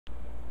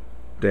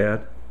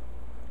Dad?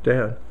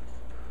 Dad?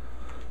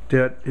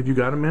 Dad, have you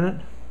got a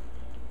minute?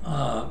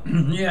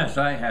 Yes,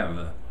 I have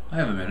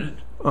a minute.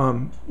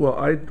 Well,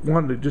 I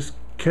wanted to just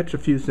catch a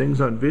few things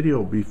on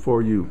video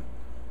before you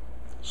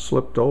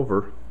slipped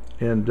over,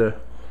 and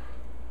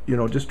you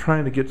know, just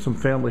trying to get some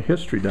family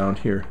history down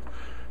here.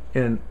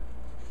 And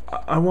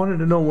I wanted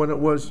to know when it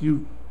was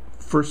you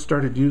first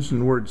started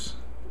using words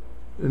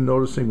and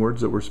noticing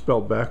words that were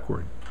spelled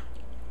backward.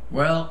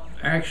 Well,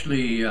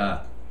 actually,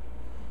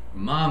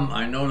 Mom,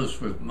 I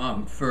noticed with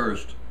Mom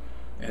first,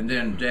 and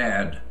then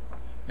Dad,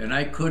 and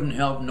I couldn't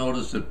help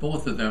notice that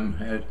both of them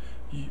had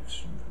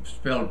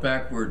spelled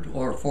backward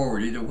or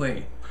forward, either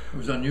way. It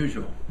was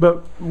unusual.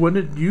 But when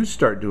did you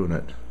start doing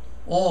it?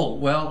 Oh,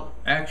 well,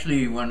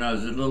 actually, when I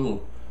was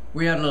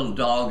we had a little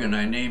dog, and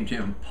I named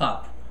him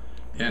Pup,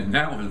 and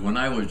that was when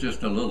I was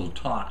just a little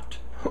tot.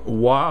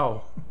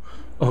 Wow.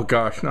 Oh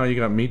gosh, now you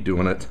got me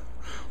doing it.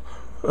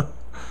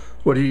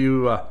 What do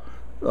you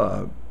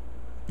do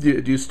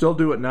you still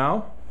do it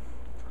now?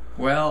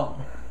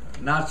 Well,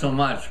 not so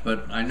much,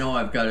 but I know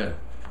I've got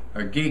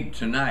a gig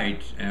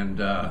tonight,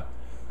 and I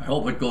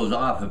hope it goes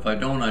off. If I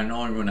don't, I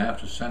know I'm going to have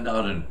to send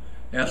out an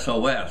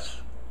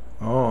SOS.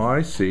 Oh,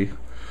 I see.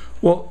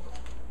 Well,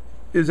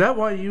 is that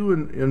why you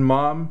and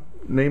Mom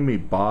named me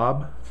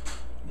Bob?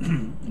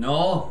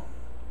 No.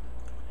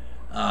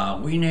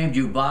 We named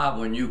you Bob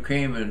when you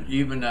came, and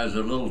even as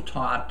a little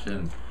tot,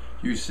 and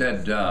you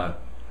said,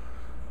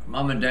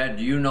 Mom and Dad,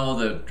 do you know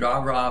that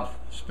draw-off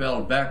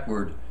spelled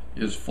backward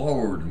is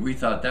forward? And we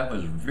thought that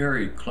was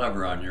very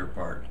clever on your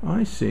part.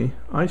 I see,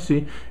 I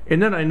see.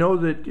 And then I know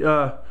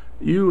that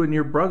you and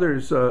your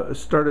brothers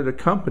started a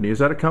company. Is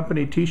that a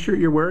company t-shirt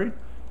you're wearing?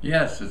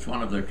 Yes, it's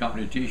one of the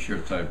company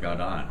t-shirts I've got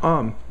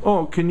on.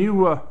 Oh, can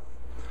you,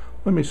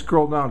 let me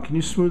scroll down. Can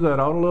you smooth that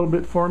out a little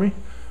bit for me?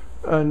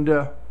 And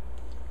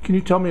can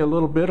you tell me a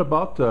little bit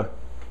about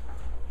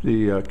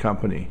the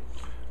company?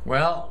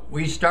 Well,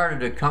 we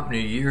started a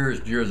company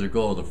years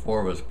ago, the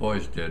four of us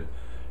boys did,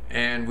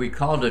 and we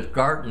called it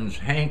Gartons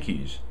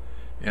Hankies.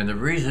 And the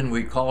reason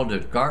we called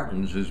it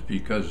Gartons is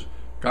because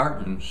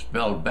Gartons,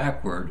 spelled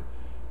backward,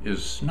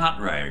 is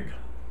snot rag.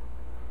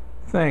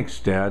 Thanks,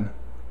 Dad.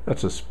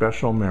 That's a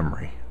special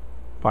memory.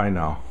 Bye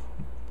now.